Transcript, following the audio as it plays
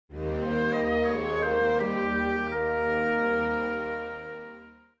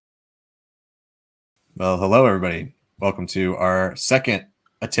Well, hello, everybody. Welcome to our second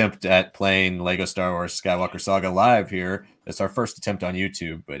attempt at playing Lego Star Wars Skywalker Saga live here. It's our first attempt on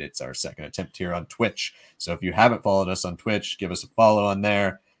YouTube, but it's our second attempt here on Twitch. So if you haven't followed us on Twitch, give us a follow on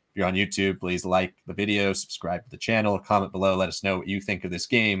there. If you're on YouTube, please like the video, subscribe to the channel, comment below, let us know what you think of this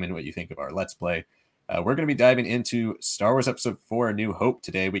game and what you think of our Let's Play. We're going to be diving into Star Wars Episode 4, A New Hope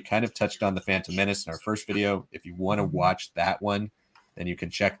today. We kind of touched on The Phantom Menace in our first video. If you want to watch that one, then you can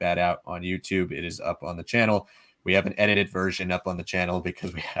check that out on YouTube. It is up on the channel. We have an edited version up on the channel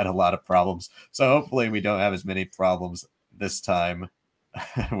because we had a lot of problems. So hopefully we don't have as many problems this time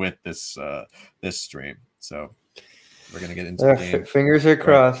with this stream. So we're gonna get into the game. Fingers are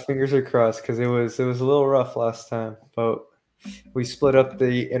crossed. Fingers are crossed because it was a little rough last time, but we split up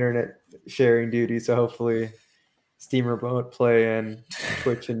the internet sharing duty. So hopefully Steam Remote Play and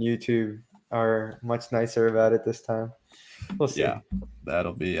Twitch and YouTube are much nicer about it this time. We'll see. Yeah,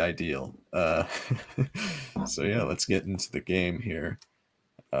 that'll be ideal. So yeah, let's get into the game here.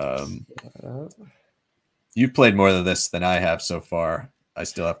 You've played more of this than I have so far. I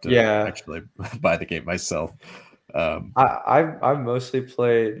still have to actually buy the game myself. I've mostly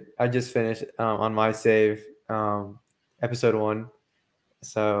played. I just finished on my save episode 1,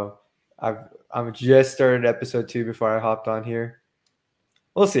 so I'm just started episode 2 before I hopped on here.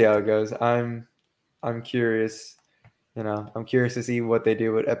 We'll see how it goes. I'm curious. I'm curious to see what they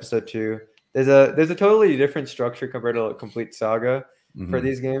do with episode 2. There's a totally different structure compared to a complete saga for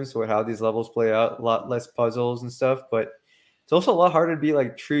these games, with how these levels play out. A lot less puzzles and stuff, but it's also a lot harder to be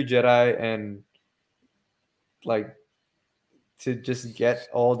like true Jedi and like to just get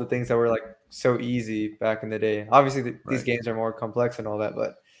all the things that were like so easy back in the day. Obviously, these games are more complex and all that,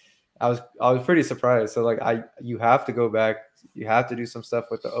 but I was pretty surprised. So like you have to go back. You have to do some stuff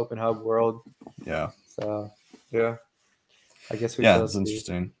with the open hub world. Yeah. So yeah. I guess it's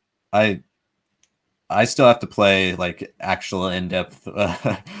interesting. I still have to play like actual in-depth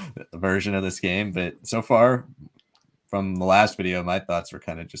version of this game, but so far from the last video, my thoughts were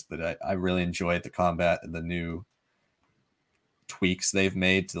kind of just that I really enjoyed the combat and the new tweaks they've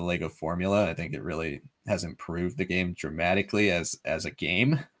made to the Lego formula. I think it really has improved the game dramatically as a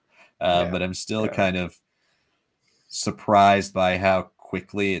game, but I'm still kind of surprised by how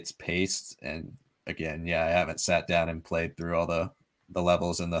quickly it's paced. And again, I haven't sat down and played through all the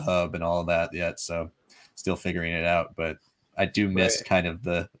levels in the hub and all of that yet, so still figuring it out. But I do miss kind of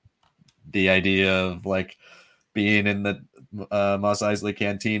the idea of like being in the Mos Eisley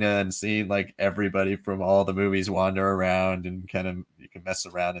Cantina and seeing like everybody from all the movies wander around, and kind of you can mess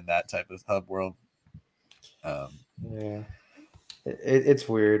around in that type of hub world. It's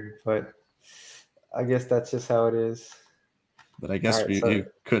weird, but I guess that's just how it is. But I guess you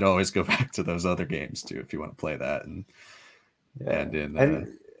could always go back to those other games too if you want to play that. And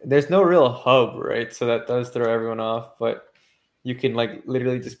there's no real hub, right? So that does throw everyone off. But you can like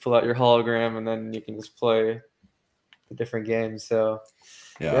literally just pull out your hologram and then you can just play the different games. So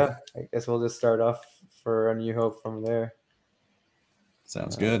I guess we'll just start off for A New Hope from there.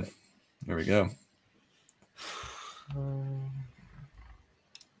 Sounds good. Here we go.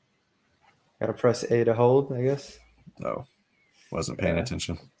 Gotta press A to hold, I guess. Oh, wasn't paying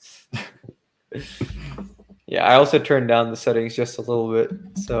attention. I also turned down the settings just a little bit.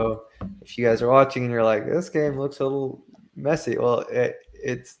 So if you guys are watching and you're like, this game looks a little messy, well,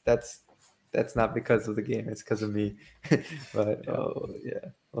 that's not because of the game. It's because of me. But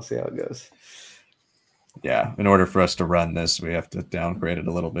we'll see how it goes. Yeah, in order for us to run this, we have to downgrade it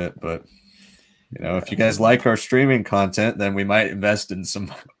a little bit. But if you guys like our streaming content, then we might invest in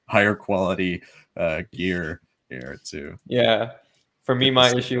some higher quality gear here too. Yeah. For me, my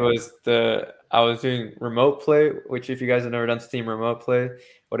issue was I was doing remote play, which if you guys have never done Steam Remote Play,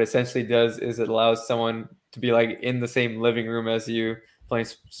 what it essentially does is it allows someone to be like in the same living room as you, playing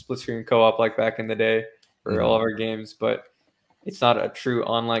split screen co-op like back in the day for all of our games, but it's not a true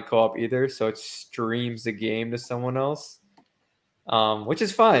online co-op either. So it streams the game to someone else, which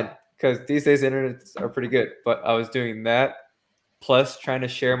is fine because these days the internets are pretty good. But I was doing that plus trying to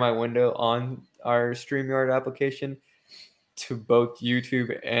share my window on our StreamYard application to both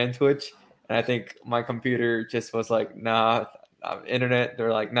YouTube and Twitch. And I think my computer just was like, nah, internet.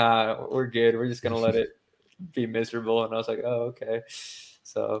 They're like, nah, we're good. We're just going to let it be miserable. And I was like, oh, okay.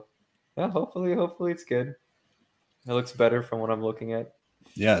 So hopefully it's good. It looks better from what I'm looking at.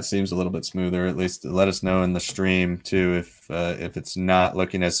 Yeah, it seems a little bit smoother. At least let us know in the stream too if it's not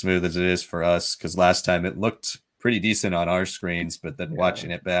looking as smooth as it is for us, because last time it looked pretty decent on our screens, but then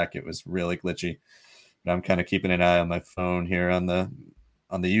watching it back, it was really glitchy. But I'm kind of keeping an eye on my phone here on the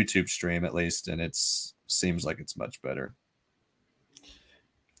YouTube stream at least, and it seems like it's much better.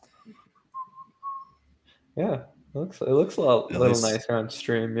 Yeah, it looks a little least nicer on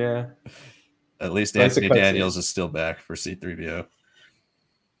stream. Yeah, at least like the Anthony cutscene. Daniels is still back for C3PO.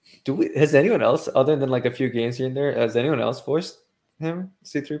 Has anyone else, other than like a few games here and there, has anyone else voiced him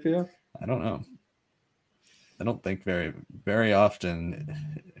C3PO? I don't know. I don't think very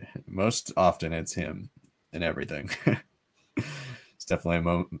often. Most often it's him in everything. It's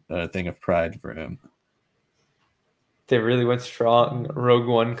definitely a thing of pride for him. They really went strong Rogue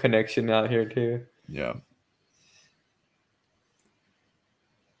One connection out here too. Yeah.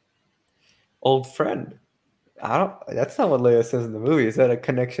 Old friend. I don't. That's not what Leia says in the movie. Is that a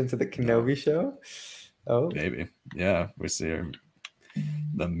connection to the Kenobi No, show? Oh, maybe. Yeah, we see her,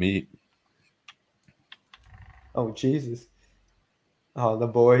 the meat. oh, Jesus. Oh, the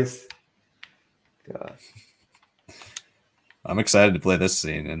boys. God. I'm excited to play this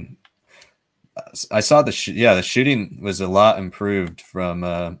scene, and I saw the shooting was a lot improved from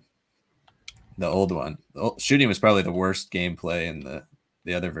the old one. The shooting was probably the worst gameplay in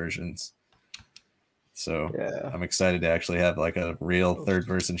the other versions. So Yeah. I'm excited to actually have like a real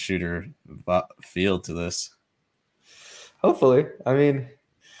third-person shooter feel to this. Hopefully. I mean,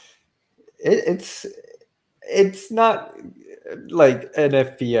 it's not like an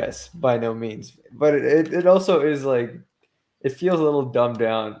FPS by no means, but it also is like it feels a little dumbed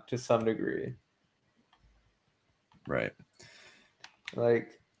down to some degree. Right.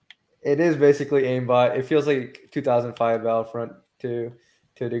 Like it is basically aimbot. It feels like 2005 Battlefront to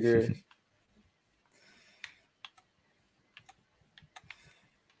a degree.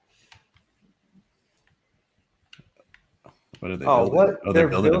 What are they Oh, building? what? Oh, they're They're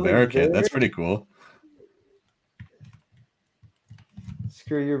building a building barricade. there? That's pretty cool.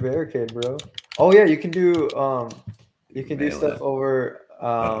 Screw your barricade, bro. Oh yeah, you can do Melee. stuff over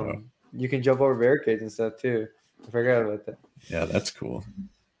Uh-oh. you can jump over barricades and stuff too. I forgot about that. Yeah, that's cool.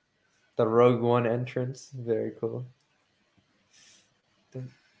 The Rogue One entrance, very cool.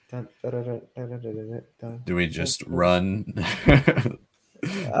 Do we just run? I,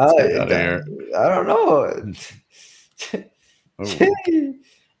 Let's get out of here. I don't know. Oh.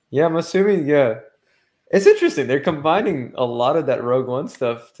 Yeah, I'm assuming. Yeah, it's interesting. They're combining a lot of that Rogue One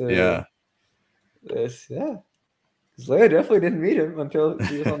stuff to Yeah. this. Yeah, because Leia definitely didn't meet him until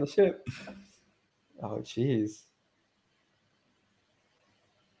he was on the ship. Oh, jeez.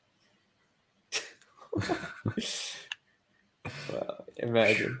 Wow,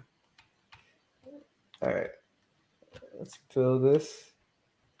 imagine. All right, let's build this.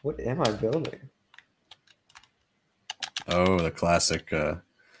 What am I building? Oh, the classic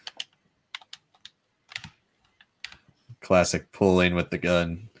pulling with the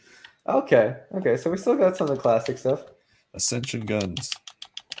gun. Okay, so we still got some of the classic stuff. Ascension guns.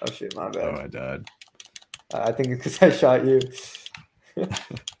 Oh shit, my bad. Oh, I died. I think it's because I shot you.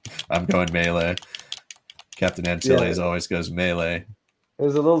 I'm going melee. Captain Antilles always goes melee. It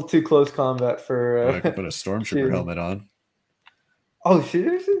was a little too close combat for. I can put a stormtrooper helmet on. Oh,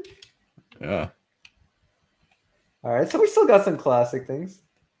 seriously? Yeah. All right, so we still got some classic things.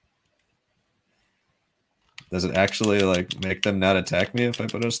 Does it actually like make them not attack me if I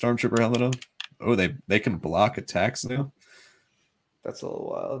put a stormtrooper helmet on? Oh, they can block attacks now. That's a little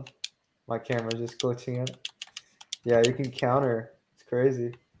wild. My camera's just glitching out. Yeah, you can counter. It's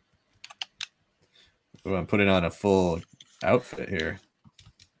crazy. Oh, I'm putting on a full outfit here.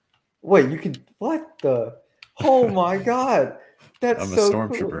 Wait, you can what the? Oh my god, that's I'm a so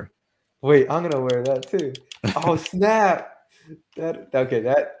stormtrooper. Cool. Wait, I'm gonna wear that too. Oh snap!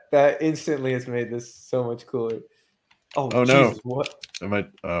 That instantly has made this so much cooler. Oh Jesus, no! What?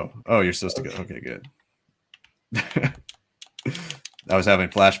 You're supposed to go. Okay, good. I was having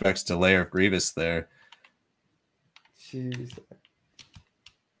flashbacks to Lair of Grievous there. Jeez.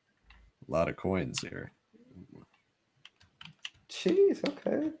 A lot of coins here. Jeez,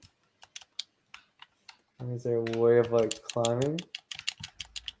 okay. And is there a way of like climbing?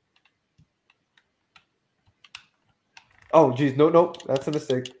 Oh, geez, no, that's a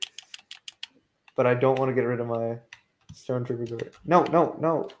mistake. But I don't want to get rid of my stormtrooper door.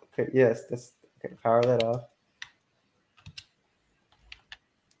 No. Okay, yes, that's okay. Power that off.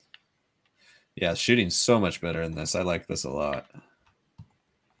 Yeah, shooting's so much better in this. I like this a lot.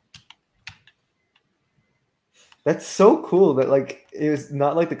 That's so cool that like it was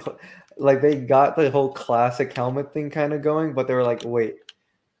not like like they got the whole classic helmet thing kind of going, but they were like, wait,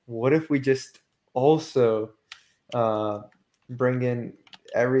 what if we just also bring in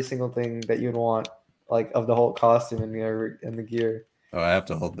every single thing that you'd want, like of the whole costume and the gear. Oh, I have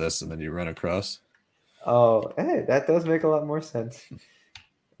to hold this and then you run across. Oh, hey, that does make a lot more sense.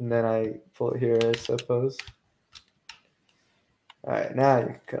 And then I pull it here, I suppose. All right, now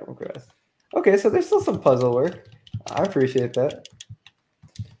you can come across. Okay, so there's still some puzzle work. I appreciate that.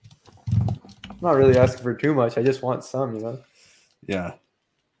 I'm not really asking for too much. I just want some, you know? Yeah.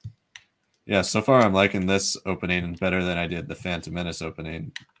 Yeah, so far I'm liking this opening better than I did the Phantom Menace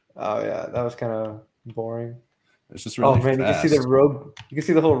opening. Oh yeah, that was kind of boring. It's just Oh really man, fast. you can see the Rogue. You can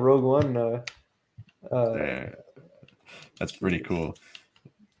see the whole Rogue One. There. That's pretty cool.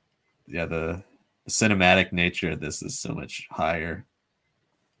 Yeah, the cinematic nature of this is so much higher.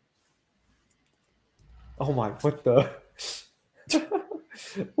 Oh my, what the?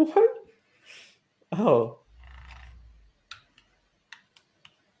 What? Oh.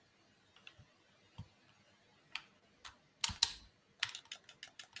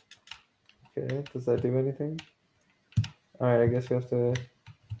 Okay, does that do anything? All right, I guess we have to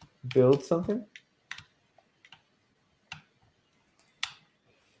build something.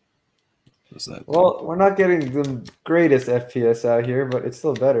 Well, we're not getting the greatest FPS out here, but it's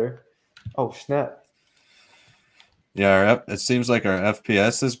still better. Oh, snap. Yeah, it seems like our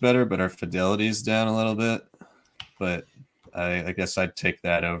FPS is better, but our fidelity is down a little bit. But I guess I'd take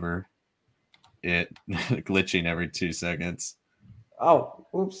that over it glitching every 2 seconds. Oh,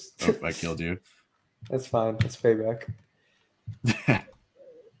 oops. Oh, I killed you. That's fine. It's payback.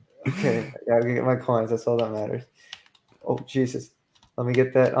 Okay, I gotta get my coins. That's all that matters. Oh, Jesus. Let me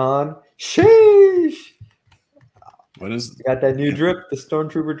get that on. Sheesh! What is... You got that new drip, the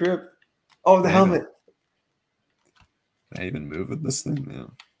Stormtrooper drip. Oh, the helmet. Can I even move with this thing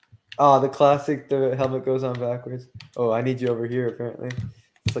now? Oh, the classic, the helmet goes on backwards. Oh, I need you over here, apparently.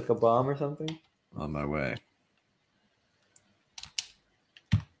 It's like a bomb or something. On my way.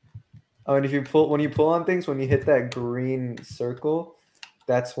 Oh, and if you pull, when you pull on things, when you hit that green circle,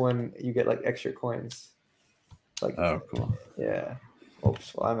 that's when you get like extra coins. Like, oh, cool. Yeah.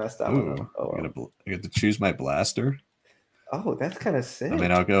 Oops, well, I messed that one up. Oh, I get to choose my blaster. Oh, that's kind of sick. I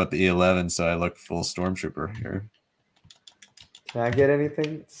mean, I'll go with the E11, so I look full Stormtrooper here. Can I get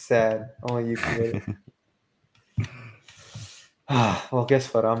anything? Sad. Only you can get it. Well,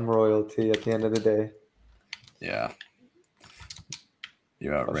 guess what? I'm royalty at the end of the day. Yeah.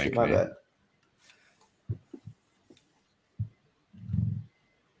 You outrank my me. bad.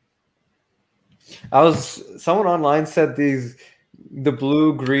 Someone online said the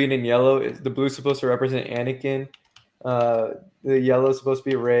blue, green, and yellow, the blue is supposed to represent Anakin, the yellow is supposed to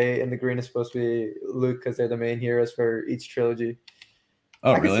be Rey, and the green is supposed to be Luke because they're the main heroes for each trilogy.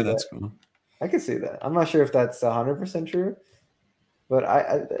 Oh, really? That's cool. I can see that. I'm not sure if that's 100% true, but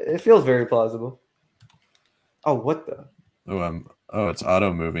it feels very plausible. Oh, what the? Oh, it's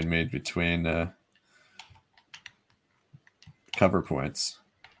auto moving me between cover points.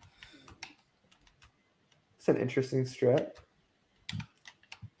 It's an interesting strat.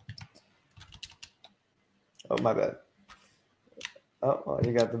 Oh, my bad. Oh, well,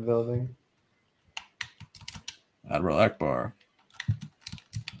 you got the building. Admiral Akbar.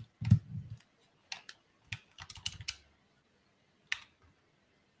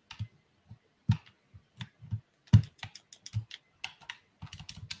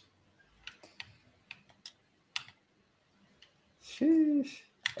 Sheesh.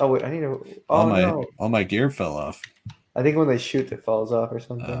 Oh wait, I need to. Oh no! All my gear fell off. I think when they shoot, it falls off or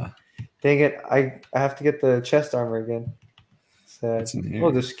something. Dang it! I have to get the chest armor again. Sad.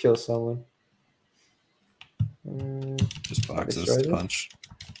 We'll just kill someone. Just boxes to punch.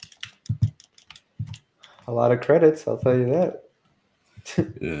 A lot of credits, I'll tell you that.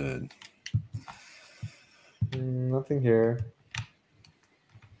 Good. Nothing here.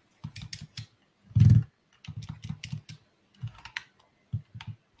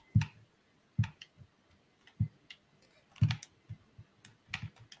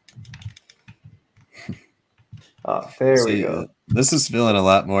 Oh, there we go. This is feeling a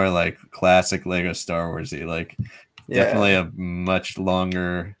lot more like classic Lego Star Wars-y. Like, definitely a much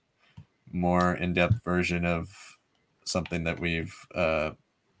longer, more in-depth version of something that we've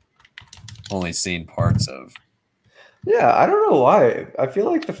only seen parts of. Yeah, I don't know why. I feel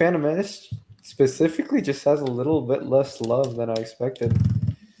like the Phantom Menace specifically just has a little bit less love than I expected.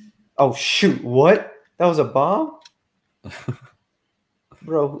 Oh, shoot. What? That was a bomb?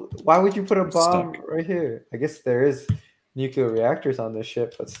 Bro, why would you put a bomb right here? I guess there is nuclear reactors on this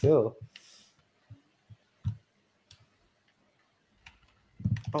ship, but still.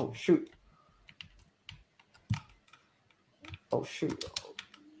 Oh, shoot. Oh, shoot.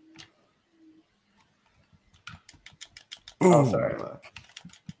 Oh, sorry.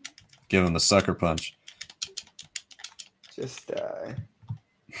 Give him the sucker punch. Just die.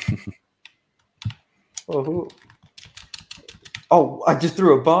 Oh, who? Oh, I just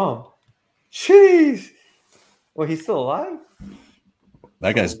threw a bomb. Jeez. Well, he's still alive?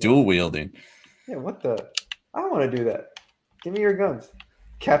 That guy's dual wielding. Yeah, what the? I don't want to do that. Give me your guns.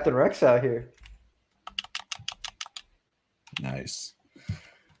 Captain Rex out here. Nice.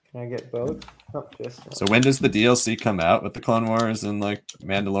 Can I get both? Oh, just So when does the DLC come out with the Clone Wars and like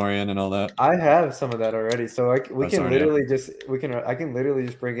Mandalorian and all that? I have some of that already, so I can literally just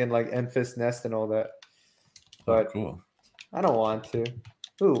bring in like Enfys Nest and all that. But cool. I don't want to.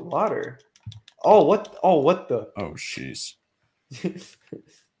 Ooh, water. Oh, what? Oh, what the? Oh, jeez.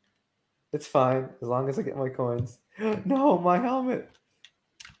 It's fine as long as I get my coins. No, my helmet.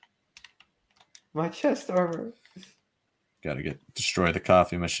 My chest armor. Got to destroy the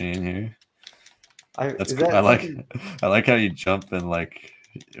coffee machine here. That's cool. I like how you jump and like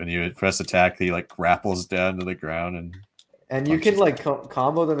when you press attack, he like grapples down to the ground and you can like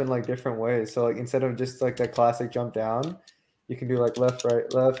combo them in like different ways. So like instead of just like that classic jump down, you can do like left,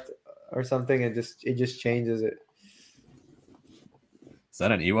 right, left, or something, and it just changes it. Is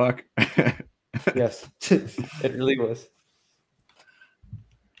that an Ewok? Yes, it really was.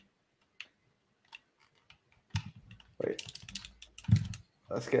 Wait,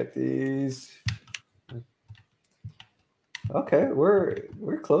 let's get these. Okay,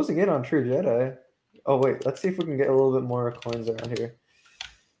 we're closing in on True Jedi. Oh wait, let's see if we can get a little bit more coins around here.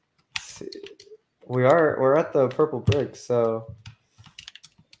 Let's see. We're at the purple brick, so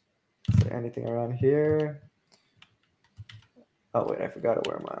is there anything around here? Oh wait, I forgot to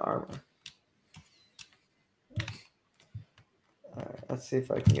wear my armor. All right, let's see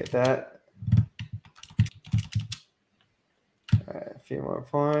if I can get that. All right, a few more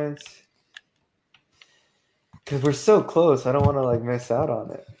points. Because we're so close, I don't want to like miss out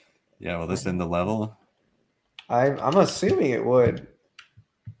on it. Yeah, will this end the level? I'm assuming it would.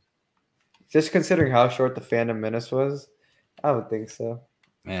 Just considering how short the Phantom Menace was, I would think so.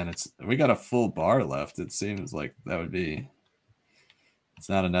 Man, we got a full bar left. It seems like that would be. It's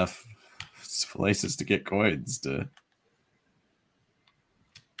not enough places to get coins to.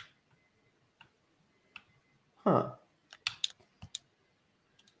 Huh.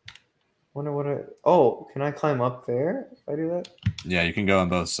 Wonder what oh, can I climb up there if I do that? Yeah, you can go on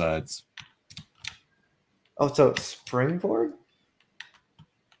both sides. Oh, so springboard?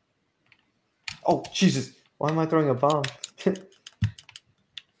 Oh, Jesus. Why am I throwing a bomb?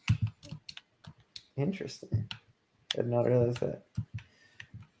 Interesting. I did not realize that.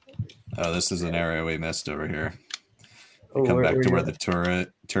 Oh, this is an area we missed over here. Oh, come back to where the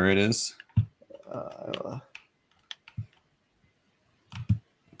turret is.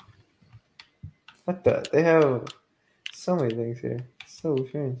 What the? They have so many things here. So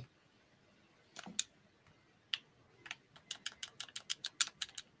strange.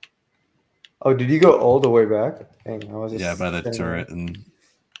 Oh, did you go all the way back? Dang, I was just by the turret and.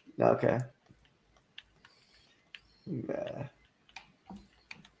 Okay. Nah.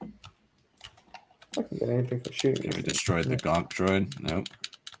 I can get anything for shooting. Have we destroyed the Gonk droid? Nope.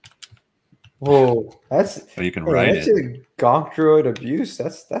 Whoa, that's. Oh, you can ride it. Gonk droid abuse.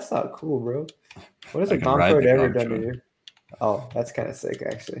 That's not cool, bro. What has a Gonk droid ever done to you? Oh, that's kind of sick,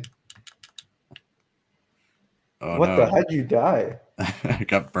 actually. Oh, what the? How'd you die? I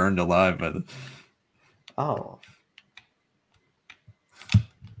got burned alive by the. Oh.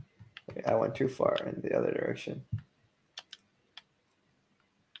 Wait, I went too far in the other direction.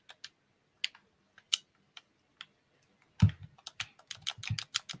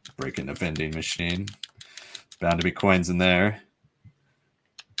 Breaking a vending machine. Bound to be coins in there.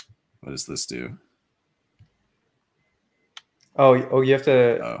 What does this do? Oh, you have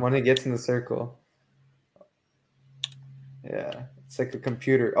to when it gets in the circle. Yeah, it's like a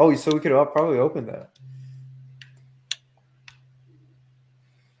computer. Oh, so we could probably open that.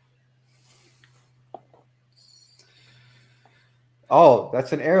 Oh,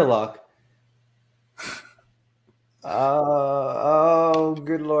 that's an airlock. Oh,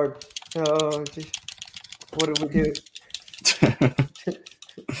 good Lord. Oh, geez. What did we do?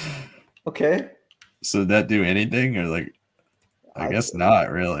 Okay. So did that do anything or like? I guess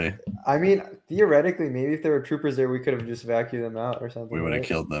not really. I mean, theoretically, maybe if there were troopers there, we could have just vacuumed them out or something. We would have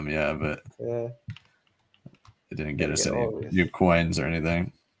killed them, yeah, but it didn't get us any new coins or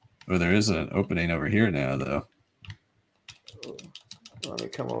anything. Oh, there is an opening over here now, though. Let me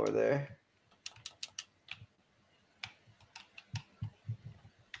come over there.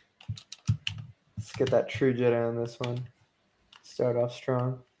 Let's get that True Jedi on this one. Start off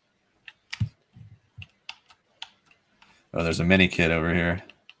strong. Oh, there's a mini kit over here.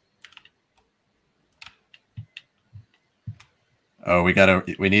 Oh, we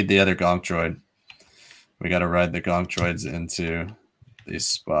need the other Gonk droid. We gotta ride the Gonk droids into these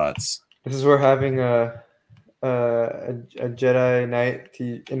spots. This is where having a a Jedi Knight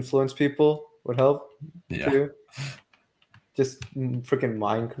to influence people would help too. Just freaking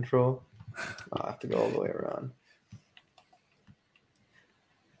mind control. I'll have to go all the way around.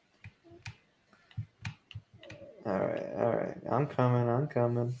 All right. I'm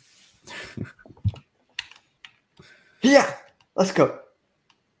coming. Yeah, let's go.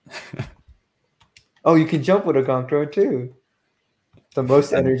 Oh, you can jump with a Gonk Droid too. The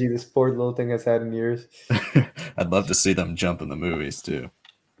most energy this poor little thing has had in years. I'd love to see them jump in the movies too.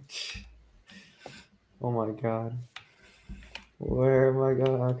 Oh my god. Where am I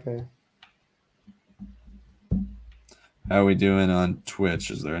going? Okay. How are we doing on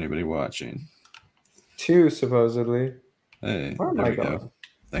Twitch? Is there anybody watching? 2, supposedly. Hey, Where am there I we going? go.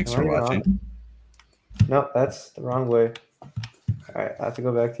 Thanks for watching. No, that's the wrong way. All right, I have to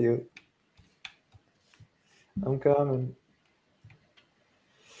go back to you. I'm coming.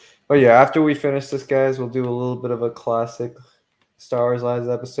 Oh yeah, after we finish this, guys, we'll do a little bit of a classic Star Wars Lives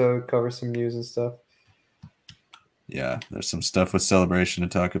episode, cover some news and stuff. Yeah, there's some stuff with Celebration to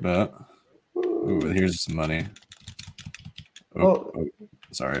talk about. Ooh, here's some money. Oh,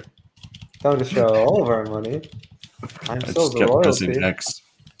 sorry. Time to show all of our money. I'm so the royalty. X.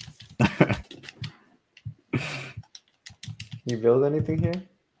 Can you build anything here?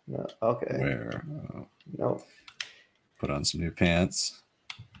 No. Okay. Where? No. Put on some new pants.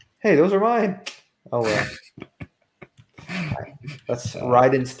 Hey, those are mine. Oh well. Let's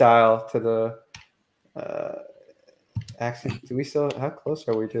ride in style to the. Actually, do we still? How close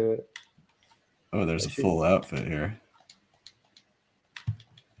are we to it? Oh, there's a full outfit here.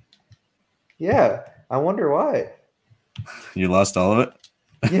 Yeah, I wonder why. You lost all of it?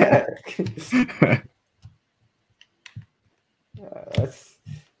 Yeah.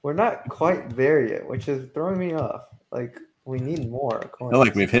 We're not quite there yet, which is throwing me off. Like, we need more coins. I feel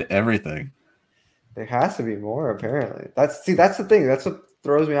like we've hit everything. There has to be more, apparently. That's the thing. That's what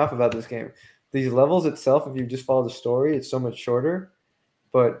throws me off about this game. These levels itself, if you just follow the story, it's so much shorter,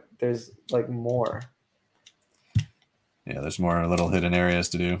 but there's like more. Yeah, there's more little hidden areas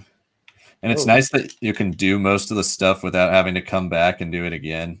to do. And it's nice that you can do most of the stuff without having to come back and do it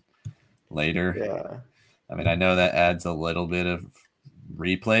again later. Yeah. I mean, I know that adds a little bit of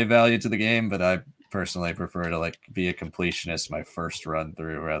replay value to the game, but I personally prefer to like be a completionist my first run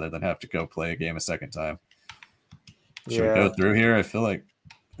through rather than have to go play a game a second time. Should we go through here? I feel like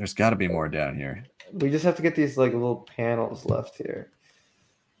there's got to be more down here. We just have to get these like little panels left here.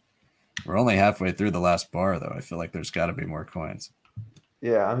 We're only halfway through the last bar, though. I feel like there's got to be more coins.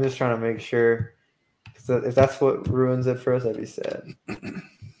 Yeah, I'm just trying to make sure. If that's what ruins it for us, I'd be sad.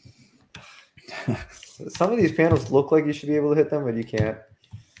 Some of these panels look like you should be able to hit them, but you can't.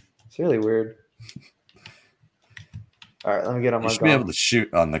 It's really weird. All right, let me get on my. You should be able to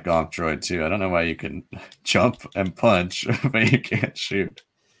shoot on the Gonk Droid too. I don't know why you can jump and punch, but you can't shoot.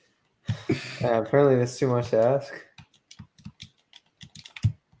 Yeah, apparently that's too much to ask.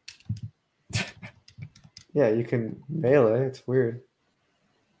 Yeah, you can melee. It's weird.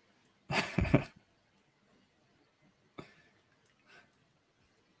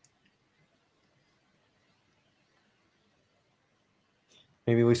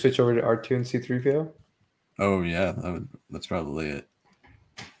 Maybe we switch over to R2 and C3PO? Oh, yeah. That's probably it.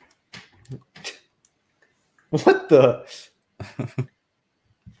 What the?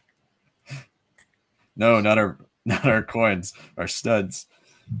 No, not our coins, our studs.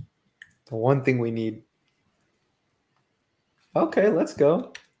 The one thing we need. Okay, let's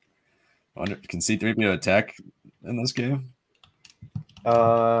go. Can C3PO attack in this game?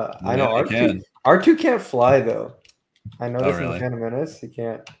 I know R2 can't fly though. I know this really? in Phantom Menace. He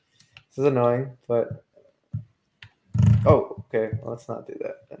can't. This is annoying, but okay. Well, let's not do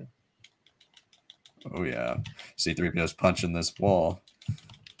that then. Oh yeah, C3PO's punching this wall.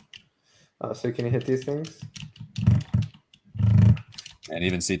 So can you hit these things? And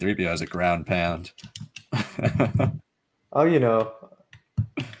even C3PO has a ground pound. Oh, you know,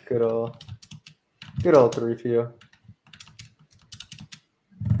 good old 3PO.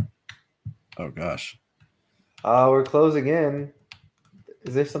 Oh gosh. We're closing in.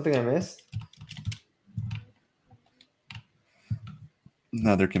 Is there something I missed?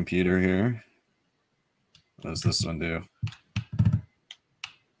 Another computer here. What does this one do?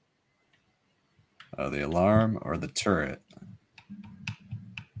 Oh, the alarm or the turret?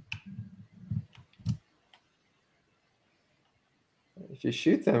 If you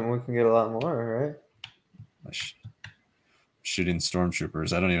shoot them, we can get a lot more, right? Shooting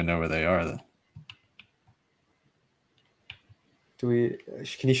stormtroopers. I don't even know where they are. Can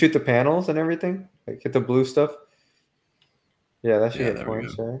you shoot the panels and everything? Like hit the blue stuff? Yeah, that should get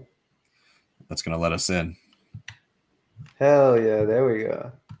points, right? That's gonna let us in. Hell yeah, there we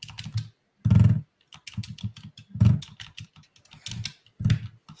go.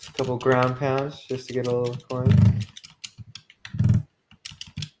 Just a couple ground pounds just to get a little coin.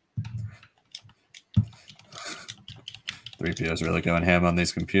 Three PO's really going ham on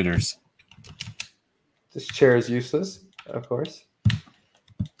these computers. This chair is useless, of course.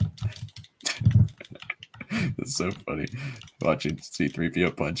 It's so funny watching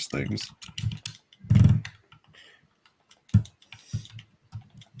C3PO punch things.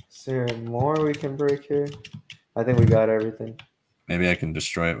 Is there more we can break here? I think we got everything. Maybe I can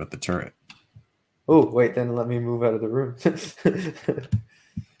destroy it with the turret. Oh, wait, then let me move out of the room.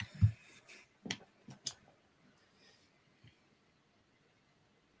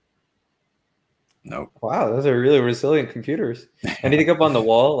 Nope. Wow, those are really resilient computers. Anything up on the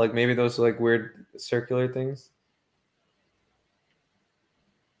wall? Like maybe those like weird circular things?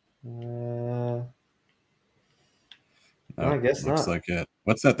 No, I guess looks not. like it.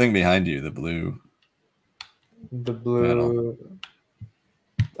 What's that thing behind you? The blue. The blue. Metal.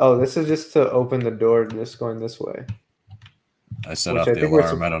 Oh, this is just to open the door, just going this way. I set off the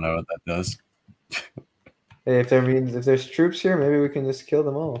alarm. I don't know what that does. Hey, if there's troops here, maybe we can just kill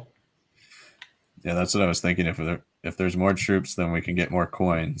them all. Yeah, that's what I was thinking. If there's more troops, then we can get more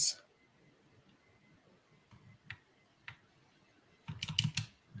coins.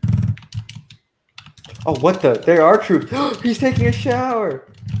 Oh, what the? There are troops. He's taking a shower.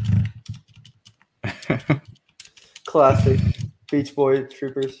 Classic Beach Boy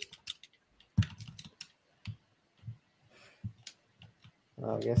troopers.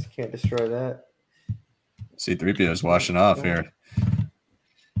 Oh, I guess you can't destroy that. C3PO is washing off here.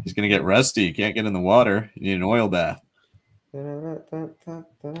 He's going to get rusty. You can't get in the water. You need an oil bath. What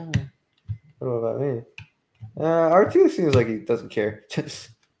about me? R2 seems like he doesn't care.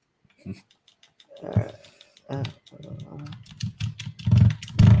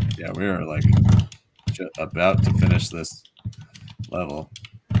 Yeah, we are like about to finish this level.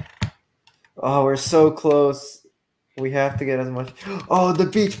 Oh, we're so close. We have to get as much. Oh, the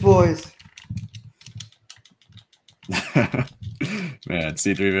Beach Boys. Man,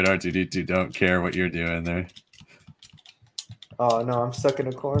 C3 and R2D2 don't care what you're doing there. Oh, no, I'm stuck in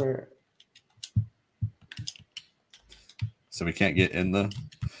a corner. So we can't get in the...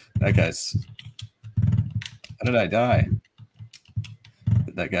 That guy's... How did I die?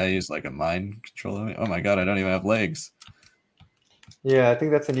 Did that guy use like a mind control on me? Oh my god, I don't even have legs. Yeah, I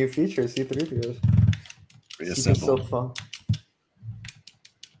think that's a new feature, C3POs. Reassemble. So fun.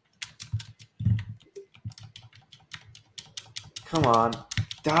 Come on.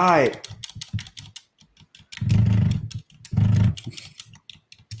 Die.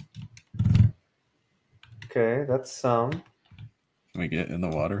 Okay, that's some. Can we get in the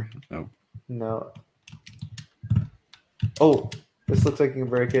water? Nope. No. Oh, this looks like you can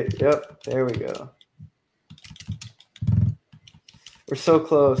break it. Yep, there we go. We're so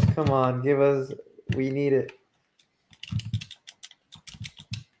close. Come on, give us. We need it.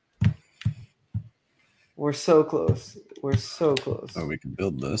 We're so close. We're so close. Oh, we can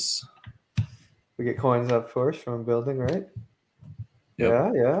build this. We get coins, of course, from building, right?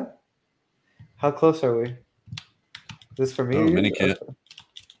 Yep. Yeah. How close are we? Is this for me? Oh, mini kit.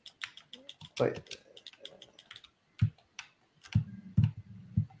 Wait.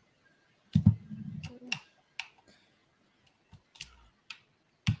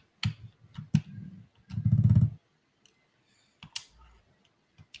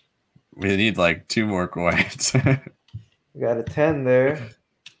 We need like 2 more coins. We got a 10 there.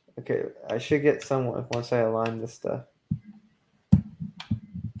 Okay, I should get some once I align this stuff.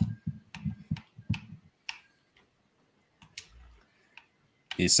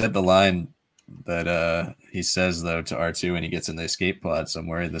 He said the line that he says though to R2 when he gets in the escape pod, so I'm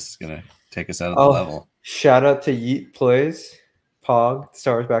worried this is gonna take us out of the level. Shout out to Yeet Plays. Pog,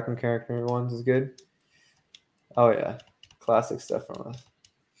 Star Wars background character ones is good. Oh yeah. Classic stuff from us.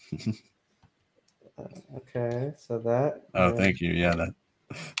 Okay, so that. Oh, thank you. Yeah,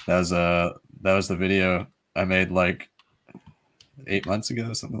 that was the video I made like 8 months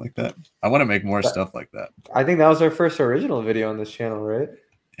ago, something like that. I want to make more stuff like that. I think that was our first original video on this channel, right?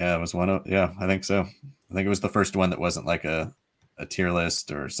 Yeah, it was yeah, I think so. I think it was the first one that wasn't like a tier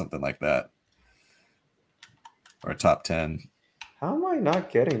list or something like that. Or a top 10. How am I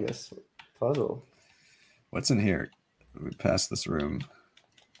not getting this puzzle? What's in here? We passed this room.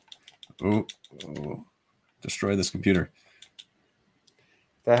 Oh, destroy this computer.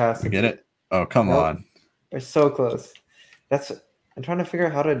 That has to get it. Oh, come on. We're so close. I'm trying to figure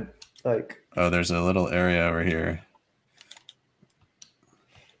out how to like. Oh, there's a little area over here.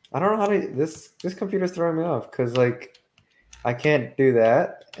 I don't know how to. This computer's throwing me off because like I can't do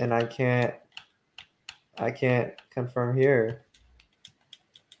that, and I can't confirm here.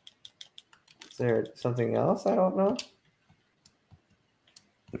 Is there something else? I don't know.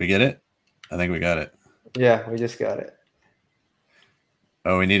 Did we get it? I think we got it. Yeah, we just got it.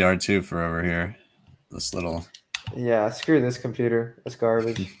 Oh, we need R2 for over here. This little. Yeah, screw this computer. It's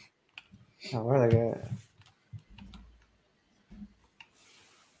garbage. Oh, where are they at?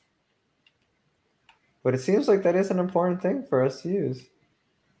 But it seems like that is an important thing for us to use.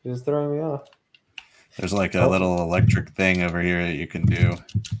 It's just throwing me off. There's like a little electric thing over here that you can do.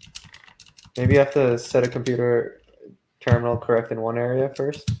 Maybe you have to set a computer terminal correct in one area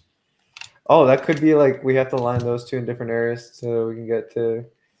first. Oh, that could be like we have to line those two in different areas so we can get to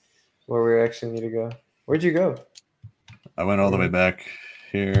where we actually need to go. Where'd you go? I went all the way back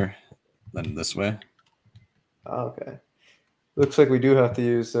here, then this way. Oh, okay. Looks like we do have to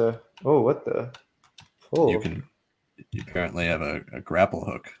use. Oh, what the? Oh. You apparently have a grapple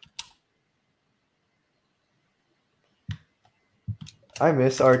hook. I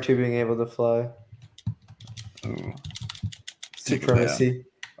miss R2 being able to fly. Ooh. Supremacy.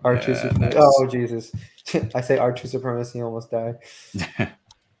 R2 Yeah, supremacy. nice. Oh, Jesus. I say R2 supremacy, almost die.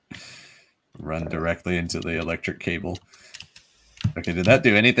 Run directly into the electric cable. Okay, did that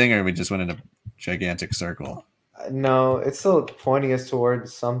do anything, or we just went in a gigantic circle? No, it's still pointing us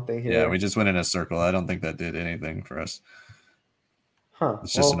towards something here. Yeah, we just went in a circle. I don't think that did anything for us. Huh.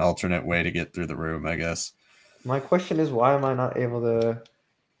 It's just an alternate way to get through the room, I guess. My question is, why am I not able to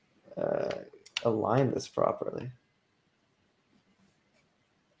align this properly?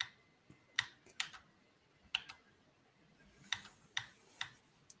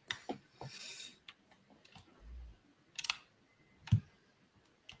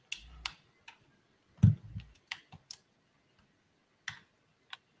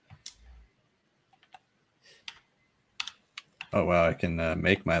 Oh, wow, I can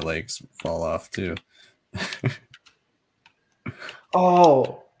make my legs fall off, too.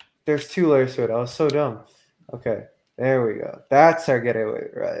 Oh, there's two layers to it. I was so dumb. Okay, there we go. That's our getaway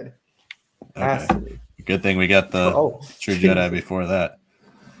ride. Okay. Good thing we got the True Jedi before that.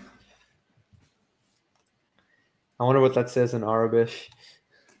 I wonder what that says in Arabic.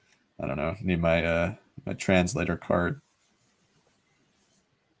 I don't know. Need my my translator card.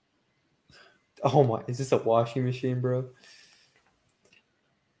 Oh my! Is this a washing machine, bro?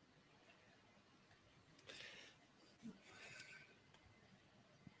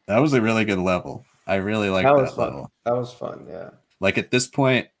 That was a really good level. I really liked that level. That was fun, yeah. Like at this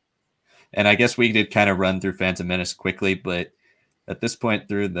point, and I guess we did kind of run through Phantom Menace quickly, but at this point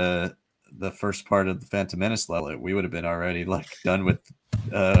through the first part of the Phantom Menace level, we would have been already like done with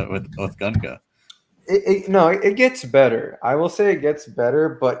Gunga. It gets better. I will say it gets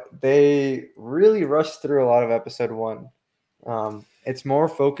better, but they really rushed through a lot of episode 1. It's more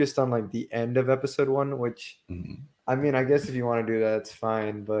focused on like the end of episode 1, which I mean, I guess if you want to do that, it's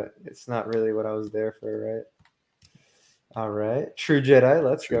fine, but it's not really what I was there for, right? All right, True Jedi,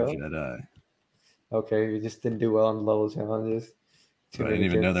 let's go. True Jedi. Okay, you just didn't do well on the level challenges. I didn't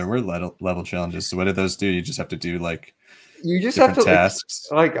even know there were level challenges. So what did those do? You just have to do like tasks.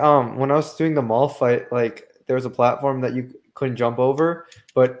 Like when I was doing the mall fight, like there was a platform that you couldn't jump over,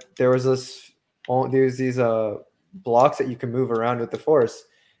 but there's these blocks that you can move around with the Force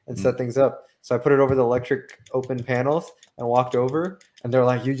and set things up. So I put it over the electric open panels and walked over, and they're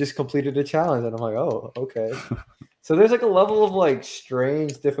like, "You just completed a challenge," and I'm like, "Oh, okay." So there's like a level of like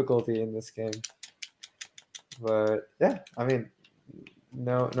strange difficulty in this game, but yeah, I mean,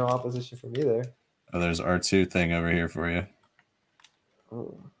 no opposition from me there. Oh, there's R2 thing over here for you.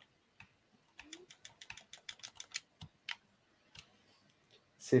 Oh.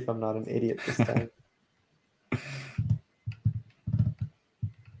 See if I'm not an idiot this time.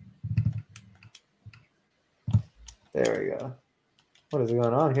 There we go. What is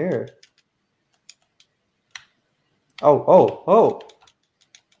going on here? Oh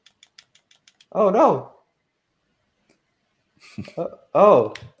no.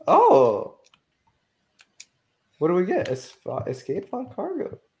 What do we get? Escape pod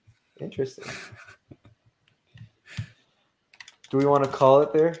cargo. Interesting. Do we want to call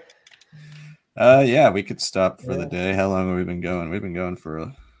it there? Yeah, we could stop for the day. How long have we been going? We've been going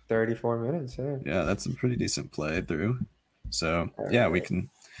for 34 minutes. Yeah, that's a pretty decent playthrough. So yeah, we can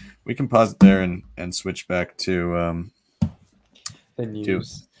pause it there and switch back to the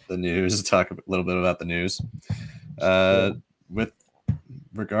news. Talk a little bit about the news. With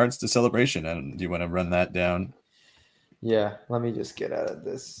regards to Celebration, do you want to run that down? Yeah, let me just get out of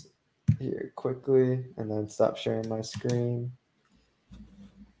this here quickly and then stop sharing my screen.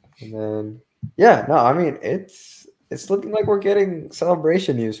 And then I mean, it's it's looking like we're getting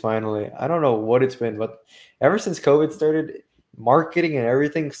Celebration news finally. I don't know what it's been, but ever since COVID started, marketing and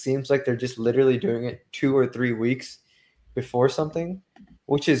everything seems like they're just literally doing it 2 or 3 weeks before something,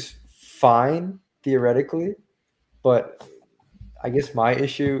 which is fine theoretically, but I guess my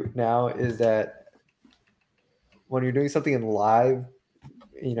issue now is that when you're doing something in live,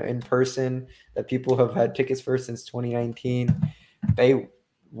 in person, that people have had tickets for since 2019, they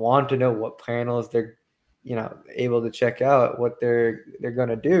want to know what panels they're able to check out, what they're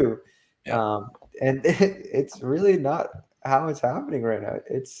gonna do. Yeah. And it's really not how it's happening right now.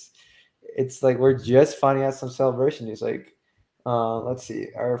 It's like we're just finding out some Celebration news. Like, let's see,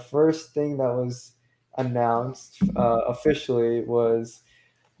 our first thing that was announced officially was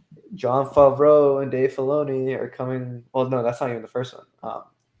Jon Favreau and Dave Filoni are coming. Well, no, that's not even the first one.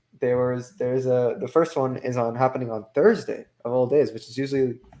 The first one is happening on Thursday of all days, which is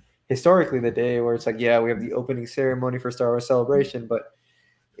usually historically the day where it's like, yeah, we have the opening ceremony for Star Wars Celebration, but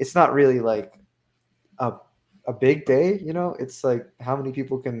it's not really like a big day. It's like how many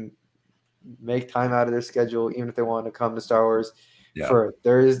people can make time out of their schedule, even if they want to come to Star Wars for a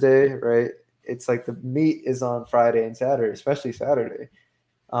Thursday, right? It's like the meat is on Friday and Saturday, especially Saturday.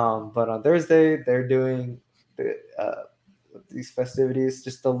 But on Thursday, they're doing these festivities,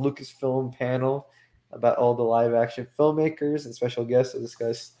 just the Lucasfilm panel about all the live action filmmakers and special guests to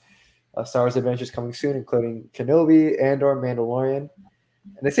discuss Star Wars Adventures coming soon, including Kenobi and/or Mandalorian.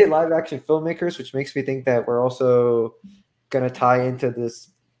 And they say live action filmmakers, which makes me think that we're also going to tie into this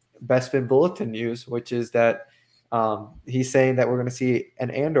Bespin Bulletin news, which is that he's saying that we're going to see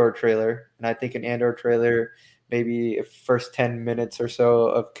an Andor trailer. And I think an Andor trailer, maybe first 10 minutes or so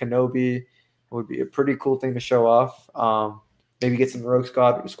of Kenobi, would be a pretty cool thing to show off. Maybe get some Rogue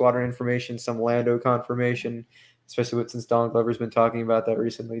Squadron information, some Lando confirmation, especially since Don Glover's been talking about that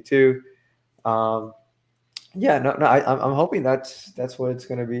recently too. I'm hoping that's what it's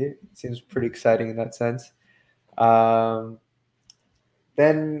going to be. It seems pretty exciting in that sense.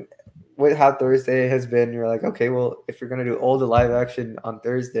 Then with how Thursday has been, you're like, okay, well, if you're going to do all the live action on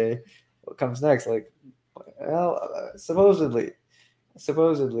Thursday, what comes next? Like, well, supposedly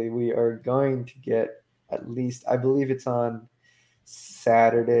we are going to get at least, I believe it's on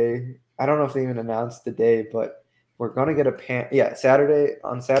Saturday. I don't know if they even announced the day, but we're going to get Saturday.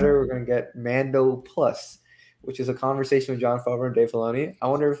 On Saturday, we're going to get Mando Plus, which is a conversation with Jon Favreau and Dave Filoni. I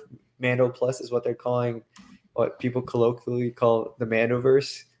wonder if Mando Plus is what they're calling, what people colloquially call the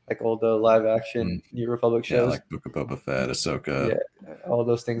Mandoverse, like all the live action New Republic shows. Yeah, like Book of Boba Fett, Ahsoka. Yeah, all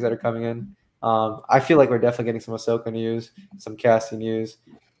those things that are coming in. I feel like we're definitely getting some Ahsoka news, some casting news.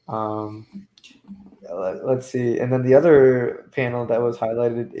 Let's see. And then the other panel that was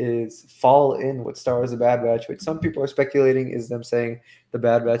highlighted is Fall In with Star Wars The Bad Batch, which some people are speculating is them saying the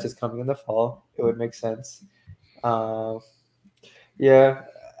Bad Batch is coming in the fall. It would make sense. Yeah,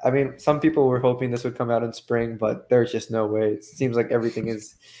 I mean, some people were hoping this would come out in spring, but there's just no way. It seems like everything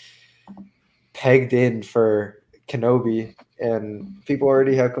is pegged in for Kenobi, and people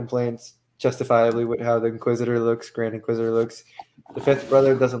already have complaints, justifiably, with how the Grand Inquisitor looks. The Fifth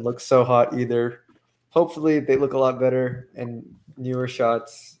Brother doesn't look so hot either. Hopefully, they look a lot better and newer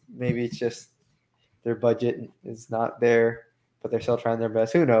shots. Maybe it's just their budget is not there, but they're still trying their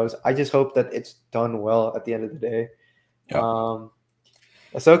best. Who knows? I just hope that it's done well at the end of the day. Yep.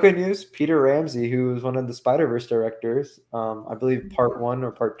 Ahsoka news, Peter Ramsey, who is one of the Spider-Verse directors, I believe part 1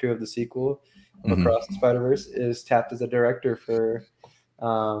 or part 2 of the sequel of Across the Spider-Verse, is tapped as a director for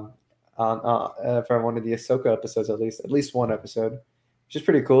one of the Ahsoka episodes, at least one episode, which is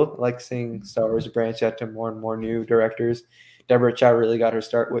pretty cool. I like seeing Star Wars branch out to more and more new directors. Deborah Chow really got her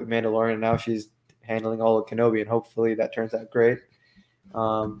start with Mandalorian, and now she's handling all of Kenobi, and hopefully that turns out great.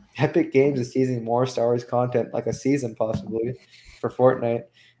 Epic Games is teasing more Star Wars content, like a season possibly, for Fortnite,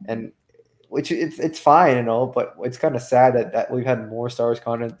 and which it's fine and all, but it's kind of sad that we've had more Star Wars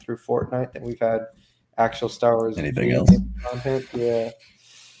content through Fortnite than we've had actual Star Wars anything else content.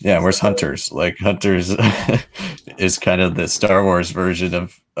 Where's Hunters? Like, Hunters is kind of the Star Wars version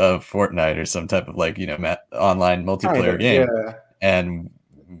of Fortnite, or some type of online multiplayer game, and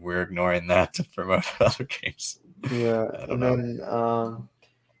we're ignoring that to promote other games. Then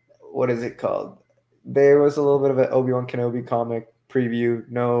what is it called? There was a little bit of an Obi-Wan Kenobi comic preview.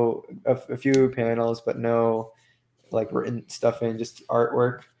 No, a few panels, but no written stuff in, just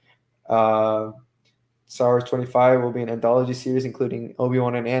artwork. Star Wars 25 will be an anthology series including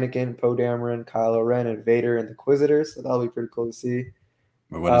Obi-Wan and Anakin, Poe Dameron, Kylo Ren, and Vader and the Inquisitors. So that'll be pretty cool to see.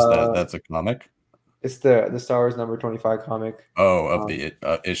 What is that? That's a comic? It's the Star Wars number 25 comic. Oh, of the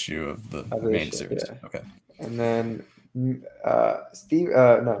issue of the main series. Yeah. Okay. And then Steve,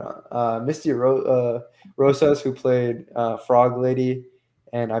 Misty Rosas, who played Frog Lady,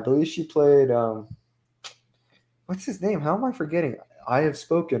 and I believe she played what's his name? How am I forgetting? I Have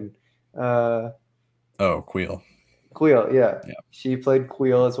Spoken. Oh, Queel. Queel, yeah. Yeah. She played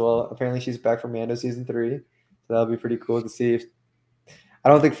Queel as well. Apparently, she's back from Mando season 3, so that'll be pretty cool to see. I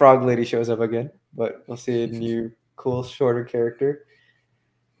don't think Frog Lady shows up again, but we'll see a new, cool, shorter character.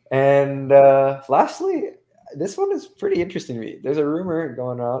 And lastly, this one is pretty interesting to me. There's a rumor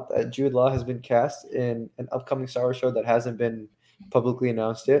going out that Jude Law has been cast in an upcoming Star Wars show that hasn't been publicly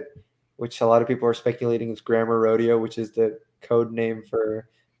announced yet, which a lot of people are speculating is Grammar Rodeo, which is the code name for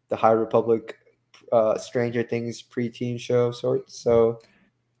the High Republic Stranger Things preteen show of sorts. So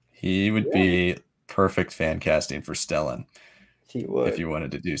he would be perfect fan casting for Stellan. He would. If you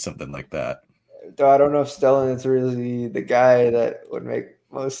wanted to do something like that. Though I don't know if Stellan is really the guy that would make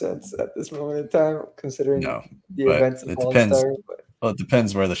most sense at this moment in time, considering the events of All Star. Well, it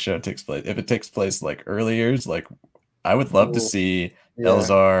depends where the show takes place. If it takes place like early years, like I would love to see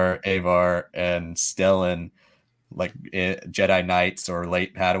Elzar, Avar, and Stellan like Jedi Knights or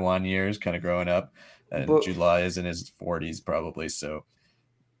late Padawan years, kind of growing up. And Jude Law is in his 40s probably, so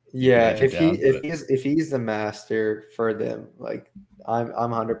yeah, if he's the master for them, like I'm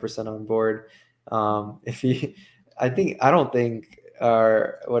 100% on board. I don't think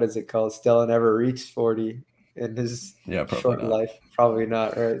what is it called? Stellan ever reached 40 in his short life. Probably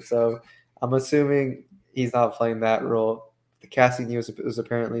not, right? So I'm assuming he's not playing that role. The casting news was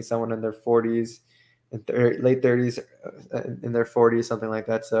apparently someone in their 40s, late 30s, in their 40s, something like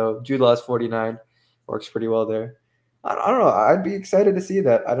that. So Jude Law's 49, works pretty well there. I don't know. I'd be excited to see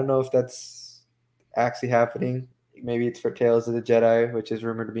that. I don't know if that's actually happening. Maybe it's for Tales of the Jedi, which is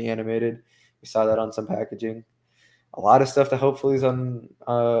rumored to be animated. We saw that on some packaging. A lot of stuff that hopefully is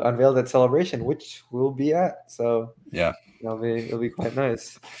unveiled at Celebration, which we'll be at. So yeah, it'll be quite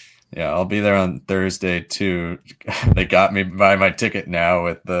nice. Yeah, I'll be there on Thursday too. They got me buy my ticket now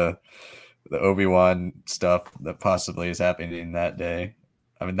with the Obi-Wan stuff that possibly is happening that day.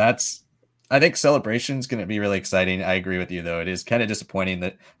 I mean, I think Celebration's going to be really exciting. I agree with you, though. It is kind of disappointing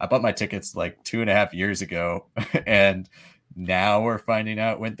that I bought my tickets like 2.5 years ago, and now we're finding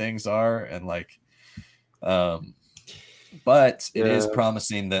out when things are. And but it is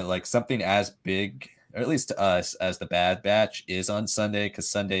promising that like something as big, or at least to us, as the Bad Batch is on Sunday, because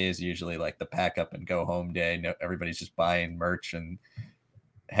Sunday is usually like the pack up and go home day. No, everybody's just buying merch and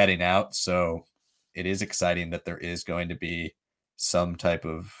heading out. So it is exciting that there is going to be some type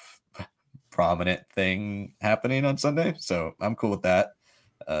of prominent thing happening on Sunday. So I'm cool with that.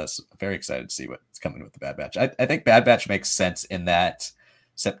 So I'm very excited to see what's coming with the Bad Batch. I think Bad Batch makes sense in that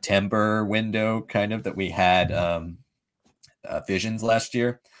September window kind of that we had Visions last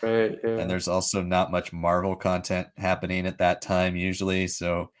year. Right, yeah. And there's also not much Marvel content happening at that time usually.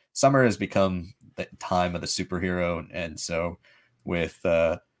 So summer has become the time of the superhero. And so with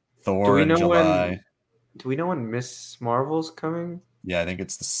Thor in July. Do we know when Miss Marvel's coming? Yeah, I think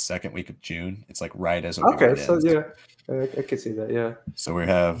it's the second week of June. It's like right as Obi-Wan ends. So yeah, I could see that. Yeah. So we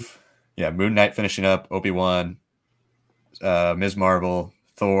have Moon Knight finishing up, Obi-Wan, Ms. Marvel,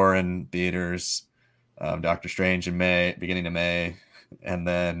 Thor in theaters, Doctor Strange in May, beginning of May, and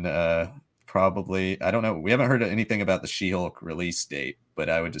then probably I don't know. We haven't heard anything about the She-Hulk release date, but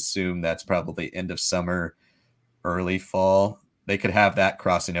I would assume that's probably end of summer, early fall. They could have that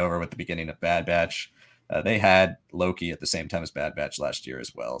crossing over with the beginning of Bad Batch. They had Loki at the same time as Bad Batch last year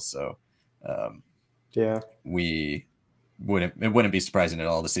as well. So, it wouldn't be surprising at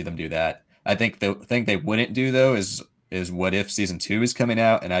all to see them do that. I think the thing they wouldn't do though is What If season 2 is coming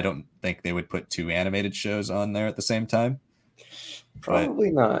out, and I don't think they would put 2 animated shows on there at the same time. Probably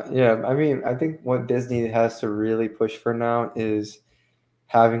not. Yeah, I mean, I think what Disney has to really push for now is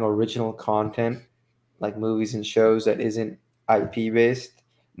having original content, like movies and shows that isn't IP based.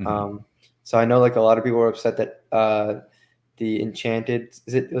 Mm-hmm. So I know like a lot of people were upset that the Enchanted,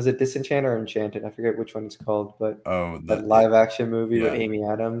 was it Disenchanted or Enchanted? I forget which one it's called, but that live action movie with Amy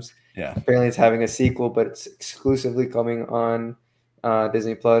Adams. Yeah. Apparently it's having a sequel, but it's exclusively coming on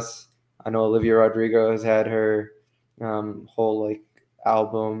Disney Plus. I know Olivia Rodrigo has had her whole like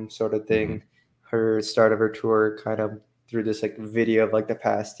album sort of thing, mm-hmm. her start of her tour kind of through this like video of like the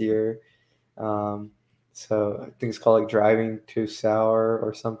past year. So I think it's called like Driving to Sour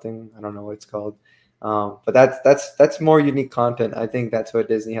or something. I don't know what it's called. But that's more unique content. I think that's what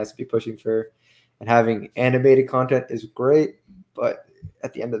Disney has to be pushing for. And having animated content is great, but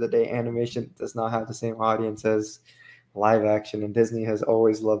at the end of the day, animation does not have the same audience as live action. And Disney has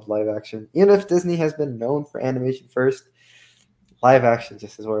always loved live action. Even if Disney has been known for animation first, live action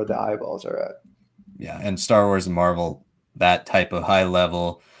just is where the eyeballs are at. yeah, and Star Wars and Marvel, that type of high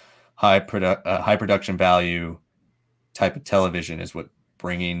level, high production value type of television is what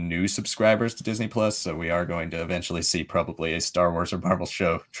bringing new subscribers to Disney Plus. So we are going to eventually see probably a Star Wars or Marvel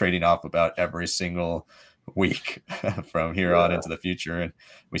show trading off about every single week from here on into the future. And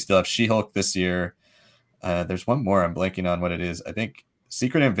we still have She-Hulk this year. There's one more. I'm blanking on what it is. I think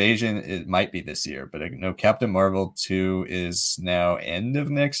Secret Invasion, it might be this year, but I know Captain Marvel 2 is now end of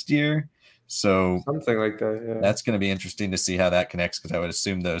next year. So something like that. Yeah. That's going to be interesting to see how that connects, because I would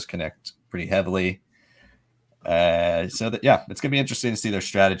assume those connect pretty heavily. It's going to be interesting to see their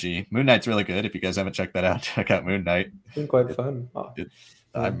strategy. Moon Knight's really good. If you guys haven't checked that out, check out Moon Knight. It's been quite fun.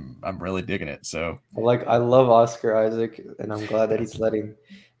 I'm really digging it. So I love Oscar Isaac, and I'm glad that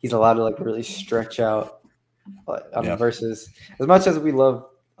he's allowed to like really stretch out. Versus, as much as we love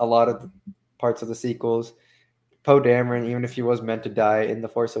a lot of the parts of the sequels, Poe Dameron, even if he was meant to die in The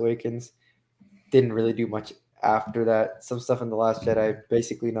Force Awakens, didn't really do much after that. Some stuff in The Last Jedi,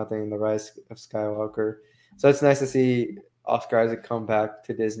 basically nothing in The Rise of Skywalker. So it's nice to see Oscar Isaac come back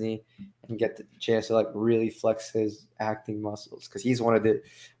to Disney and get the chance to like really flex his acting muscles, because he's one of the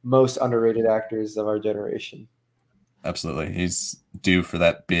most underrated actors of our generation. Absolutely. He's due for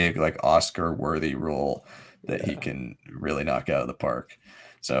that big, like Oscar-worthy role that he can really knock out of the park.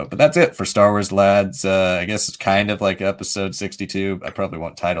 So, but that's it for Star Wars Lads. I guess it's kind of like episode 62. I probably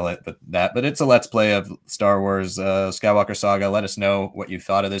won't title it, but it's a Let's Play of Star Wars Skywalker Saga. Let us know what you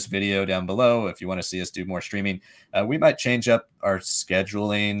thought of this video down below. If you want to see us do more streaming, we might change up our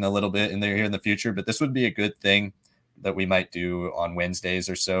scheduling a little bit here in the future, but this would be a good thing that we might do on Wednesdays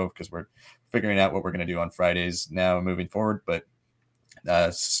or so, because we're figuring out what we're going to do on Fridays now moving forward. But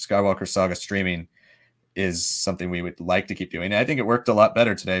Skywalker Saga streaming is something we would like to keep doing. And I think it worked a lot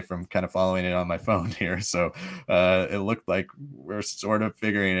better today from kind of following it on my phone here. So it looked like we're sort of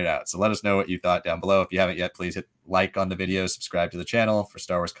figuring it out. So let us know what you thought down below. If you haven't yet, please hit like on the video, subscribe to the channel for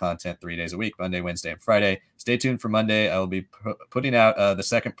Star Wars content 3 days a week, Monday, Wednesday, and Friday. Stay tuned for Monday. I will be putting out the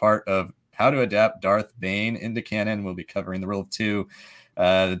second part of how to adapt Darth Bane into canon. We'll be covering the Rule of Two,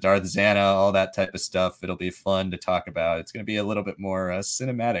 Darth Zana, all that type of stuff. It'll be fun to talk about. It's going to be a little bit more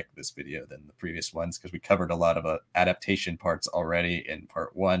cinematic, this video, than the previous ones, because we covered a lot of adaptation parts already in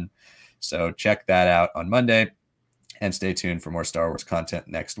part 1. So check that out on Monday, and stay tuned for more Star Wars content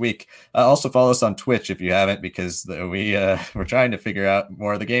next week. Also follow us on Twitch if you haven't, because we're trying to figure out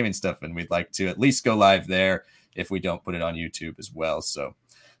more of the gaming stuff, and we'd like to at least go live there if we don't put it on YouTube as well. So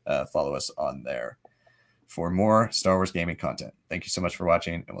follow us on there for more Star Wars gaming content. Thank you so much for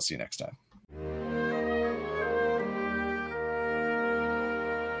watching, and we'll see you next time.